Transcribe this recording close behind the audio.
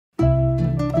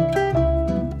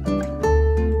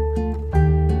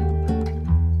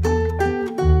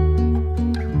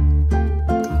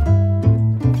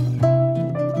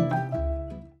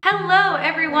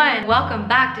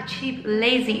cheap,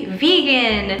 lazy,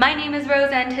 vegan. My name is Rose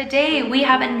and today we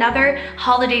have another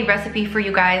holiday recipe for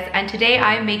you guys, and today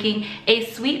I am making a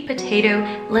sweet potato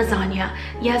lasagna.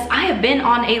 Yes, I have been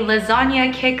on a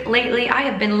lasagna kick lately. I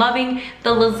have been loving the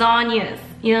lasagnas.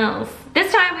 Yes.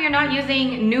 This time we are not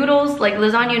using noodles, like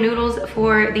lasagna noodles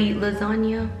for the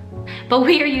lasagna, but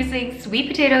we are using sweet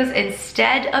potatoes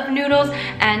instead of noodles,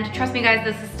 and trust me guys,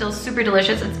 this is still super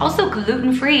delicious. It's also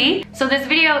gluten-free. So this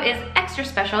video is extra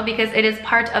special because it is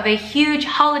part of a huge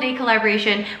holiday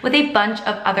collaboration with a bunch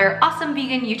of other awesome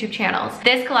vegan YouTube channels.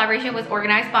 This collaboration was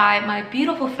organized by my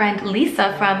beautiful friend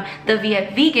Lisa from the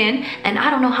Viet Vegan, and I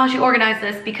don't know how she organized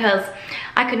this because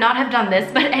I could not have done this,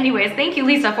 but anyways, thank you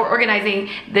Lisa for organizing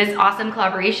this awesome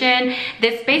collaboration.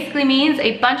 This basically means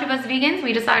a bunch of us vegans,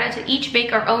 we decided to each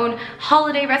make our own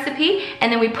holiday recipe,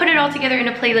 and then we put it all together in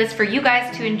a playlist for you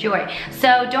guys to enjoy.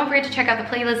 So don't forget to check out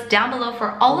the playlist down below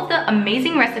for all of the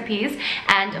amazing recipes,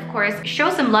 and of course, show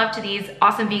some love to these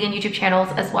awesome vegan YouTube channels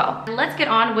as well. Let's get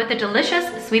on with the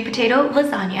delicious sweet potato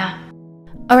lasagna.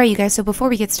 Alright you guys, so before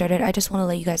we get started, I just want to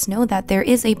let you guys know that there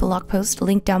is a blog post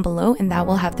linked down below, and that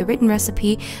will have the written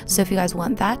recipe, so if you guys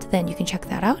want that, then you can check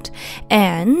that out.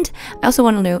 And I also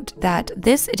want to note that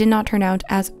this did not turn out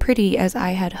as pretty as I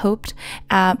had hoped,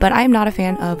 but I am not a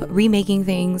fan of remaking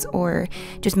things or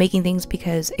just making things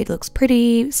because it looks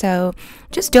pretty, so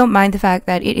just don't mind the fact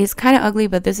that it is kind of ugly,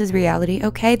 but this is reality,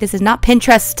 okay? This is not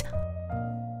Pinterest!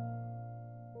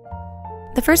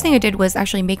 The first thing I did was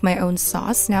actually make my own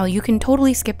sauce. Now you can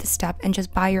totally skip this step and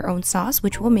just buy your own sauce,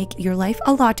 which will make your life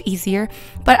a lot easier,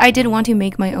 but I did want to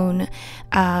make my own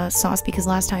sauce because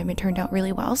last time it turned out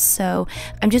really well. So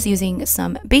I'm just using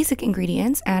some basic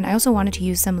ingredients, and I also wanted to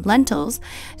use some lentils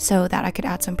so that I could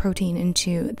add some protein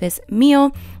into this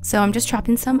meal. So I'm just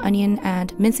chopping some onion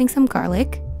and mincing some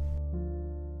garlic.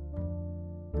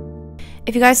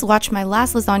 If you guys watched my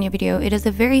last lasagna video, it is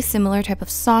a very similar type of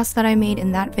sauce that I made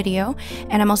in that video,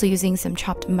 and I'm also using some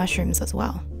chopped mushrooms as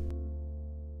well.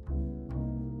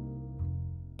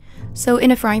 So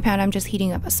in a frying pan, I'm just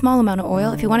heating up a small amount of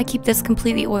oil. If you want to keep this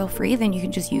completely oil-free, then you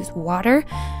can just use water.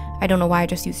 I don't know why I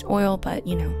just used oil, but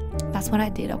you know, that's what I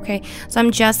did, okay? So I'm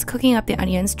just cooking up the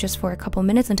onions just for a couple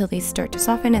minutes until they start to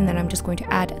soften, and then I'm just going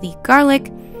to add the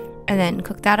garlic, and then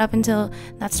cook that up until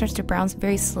that starts to brown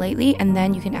very slightly, and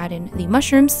then you can add in the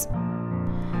mushrooms.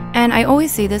 And I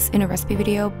always say this in a recipe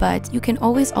video, but you can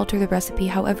always alter the recipe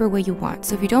however way you want.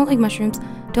 So if you don't like mushrooms,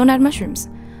 don't add mushrooms.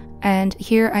 And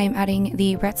here I am adding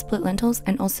the red split lentils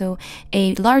and also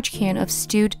a large can of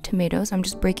stewed tomatoes. I'm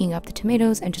just breaking up the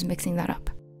tomatoes and just mixing that up.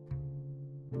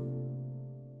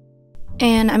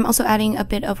 And I'm also adding a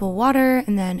bit of water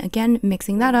and then again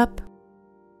mixing that up.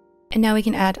 And now we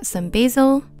can add some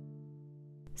basil,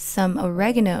 some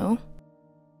oregano,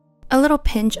 a little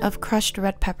pinch of crushed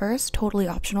red peppers, totally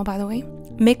optional by the way.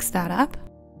 Mix that up.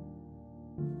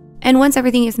 And once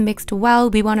everything is mixed well,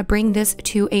 we want to bring this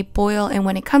to a boil, and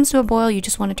when it comes to a boil, you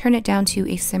just want to turn it down to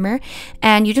a simmer,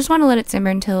 and you just want to let it simmer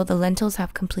until the lentils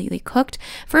have completely cooked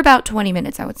for about 20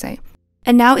 minutes, I would say.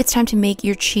 And now it's time to make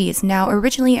your cheese. Now,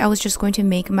 originally I was just going to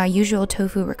make my usual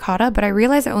tofu ricotta, but I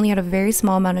realized I only had a very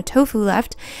small amount of tofu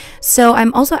left. So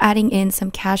I'm also adding in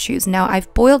some cashews. Now,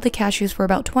 I've boiled the cashews for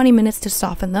about 20 minutes to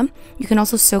soften them. You can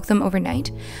also soak them overnight.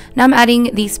 Now I'm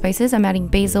adding these spices. I'm adding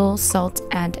basil, salt,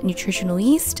 and nutritional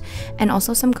yeast, and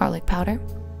also some garlic powder.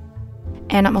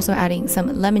 And I'm also adding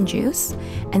some lemon juice,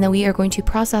 and then we are going to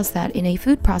process that in a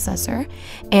food processor.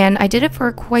 And I did it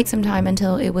for quite some time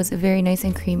until it was very nice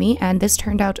and creamy, and this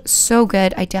turned out so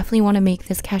good. I definitely want to make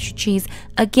this cashew cheese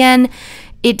again.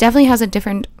 It definitely has a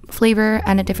different flavor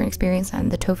and a different experience than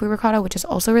the tofu ricotta, which is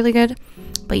also really good.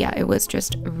 But yeah, it was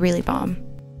just really bomb.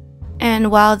 And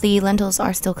while the lentils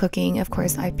are still cooking, of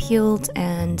course, I peeled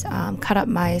and cut up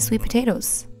my sweet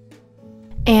potatoes.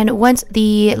 And once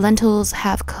the lentils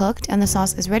have cooked and the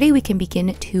sauce is ready, we can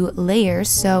begin to layer.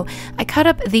 So I cut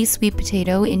up the sweet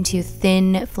potato into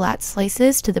thin, flat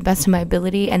slices to the best of my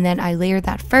ability, and then I layered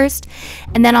that first.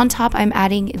 And then on top, I'm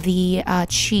adding the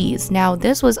cheese. Now,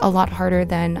 this was a lot harder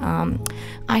than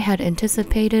I had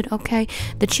anticipated, okay?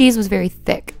 The cheese was very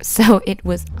thick, so it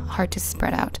was hard to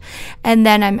spread out. And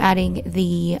then I'm adding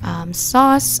the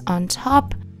sauce on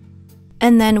top.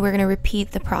 And then we're going to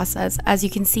repeat the process. As you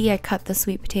can see, I cut the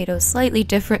sweet potatoes slightly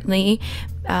differently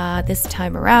this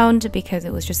time around because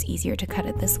it was just easier to cut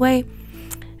it this way.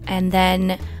 And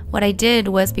then what I did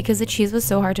was, because the cheese was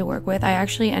so hard to work with, I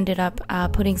actually ended up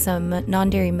putting some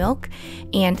non-dairy milk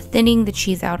and thinning the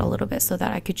cheese out a little bit so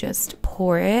that I could just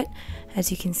pour it, as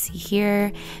you can see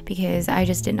here, because I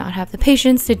just did not have the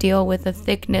patience to deal with the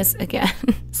thickness again.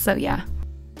 So yeah.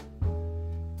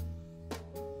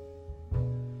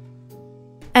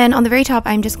 And on the very top,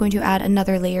 I'm just going to add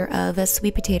another layer of a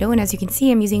sweet potato. And as you can see,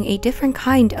 I'm using a different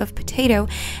kind of potato.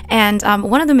 And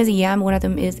one of them is a yam, one of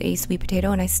them is a sweet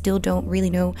potato. And I still don't really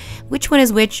know which one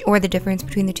is which or the difference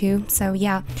between the two. So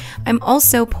yeah, I'm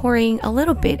also pouring a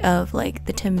little bit of like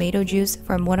the tomato juice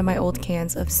from one of my old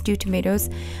cans of stewed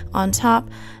tomatoes on top.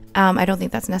 I don't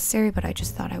think that's necessary, but I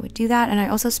just thought I would do that. And I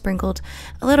also sprinkled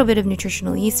a little bit of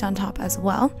nutritional yeast on top as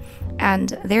well.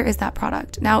 And there is that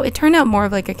product. Now, it turned out more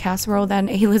of like a casserole than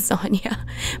a lasagna,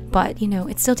 but you know,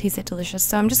 it still tasted delicious.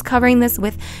 So I'm just covering this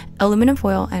with aluminum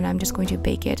foil and I'm just going to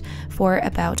bake it for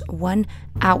about 1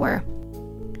 hour.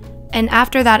 And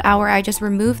after that hour, I just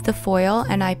removed the foil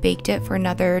and I baked it for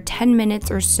another 10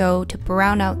 minutes or so to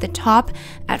brown out the top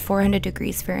at 400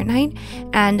 degrees Fahrenheit.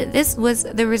 And this was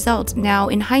the result. Now,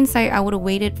 in hindsight, I would have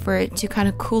waited for it to kind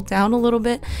of cool down a little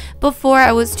bit before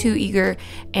I was too eager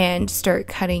and start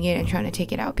cutting it and trying to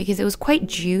take it out because it was quite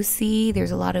juicy.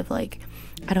 There's a lot of like,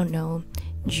 I don't know,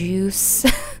 juice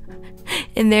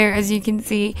in there, as you can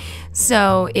see.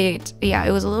 So it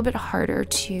was a little bit harder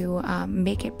to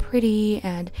make it pretty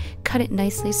and cut it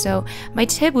nicely. So my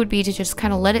tip would be to just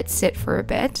kind of let it sit for a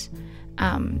bit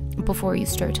before you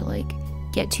start to like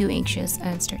get too anxious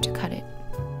and start to cut it.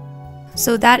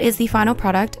 So that is the final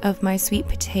product of my sweet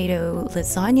potato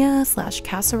lasagna /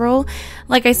 casserole.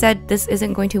 Like I said, this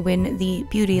isn't going to win the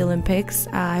beauty Olympics.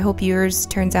 I hope yours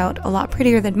turns out a lot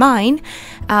prettier than mine,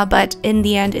 but in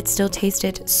the end, it still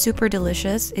tasted super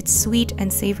delicious. It's sweet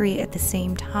and savory at the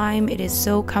same time. It is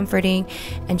so comforting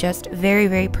and just very,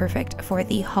 very perfect for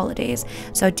the holidays.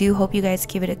 So I do hope you guys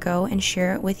give it a go and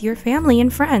share it with your family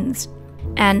and friends.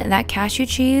 And that cashew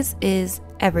cheese is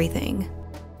everything.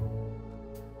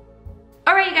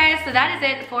 Alright guys, so that is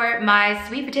it for my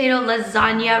sweet potato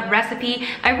lasagna recipe.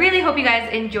 I really hope you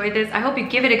guys enjoyed this. I hope you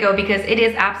give it a go because it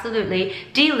is absolutely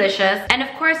delicious. And of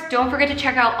course, don't forget to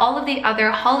check out all of the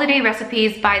other holiday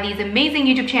recipes by these amazing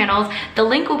YouTube channels. The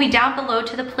link will be down below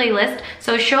to the playlist,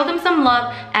 so show them some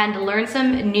love and learn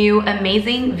some new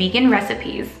amazing vegan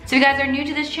recipes. So if you guys are new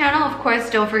to this channel, of course,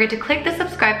 don't forget to click the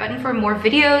subscribe button for more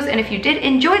videos. And if you did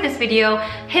enjoy this video,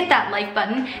 hit that like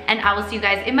button and I will see you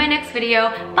guys in my next video.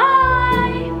 Bye!